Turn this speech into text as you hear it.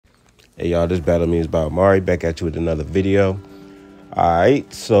Hey y'all, this battle me is by Omari, back at you with another video.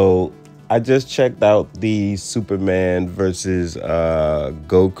 Alright, so I just checked out the Superman versus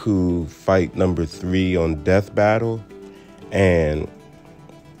Goku fight number 3 on Death Battle, and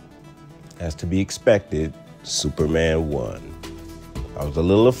as to be expected, Superman won. I was a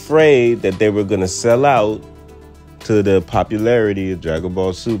little afraid that they were gonna sell out to the popularity of Dragon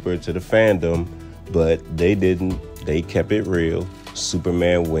Ball Super, to the fandom, but they didn't. They kept it real.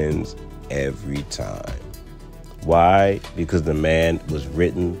 Superman wins every time. Why? Because the man was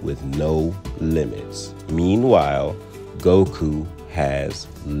written with no limits. Meanwhile, Goku has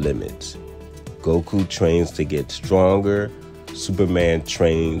limits. Goku trains to get stronger. Superman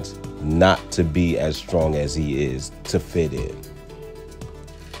trains not to be as strong as he is to fit in.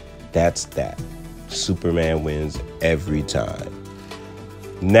 That's that. Superman wins every time.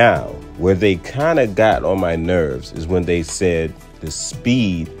 Now, where they kind of got on my nerves is when they said the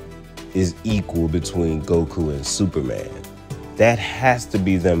speed is equal between Goku and Superman. That has to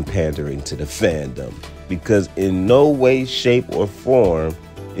be them pandering to the fandom, because in no way, shape, or form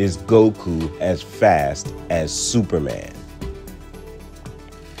is Goku as fast as Superman.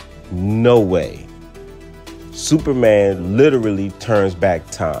 No way. Superman literally turns back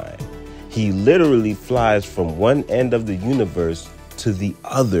time. He literally flies from one end of the universe to the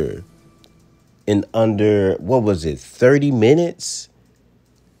other in under, 30 minutes?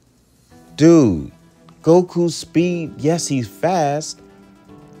 Dude, Goku's speed, yes, he's fast,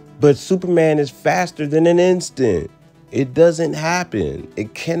 but Superman is faster than an instant. It doesn't happen.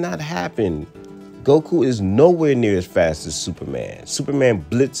 It cannot happen. Goku is nowhere near as fast as Superman. Superman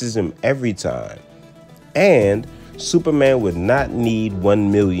blitzes him every time. And Superman would not need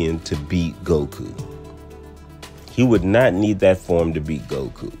 1 million to beat Goku. He would not need that form to beat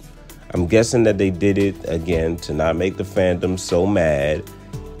Goku. I'm guessing that they did it, again, to not make the fandom so mad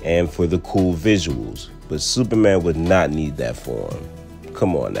and for the cool visuals. But Superman would not need that form.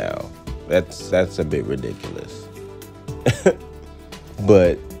 Come on now. That's a bit ridiculous.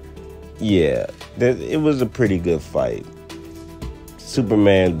 But, yeah, it was a pretty good fight.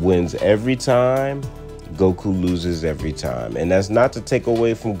 Superman wins every time. Goku loses every time. And that's not to take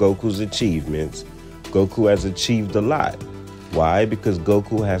away from Goku's achievements. Goku has achieved a lot. Why? Because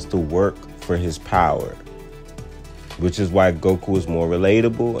Goku has to work for his power. Which is why Goku is more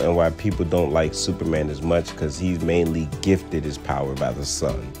relatable and why people don't like Superman as much, because he's mainly gifted his power by the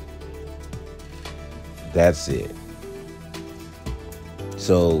sun. That's it.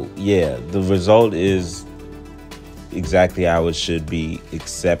 So, yeah, the result is exactly how it should be,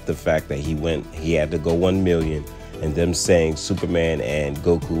 except the fact that he had to go 1 million, and them saying Superman and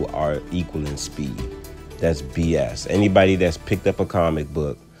Goku are equal in speed. That's BS. Anybody that's picked up a comic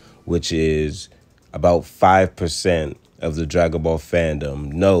book, which is about 5% of the Dragon Ball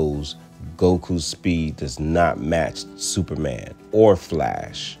fandom, knows Goku's speed does not match Superman or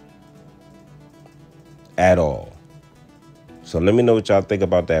Flash at all. So let me know what y'all think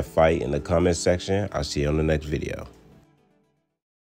about that fight in the comment section. I'll see you on the next video.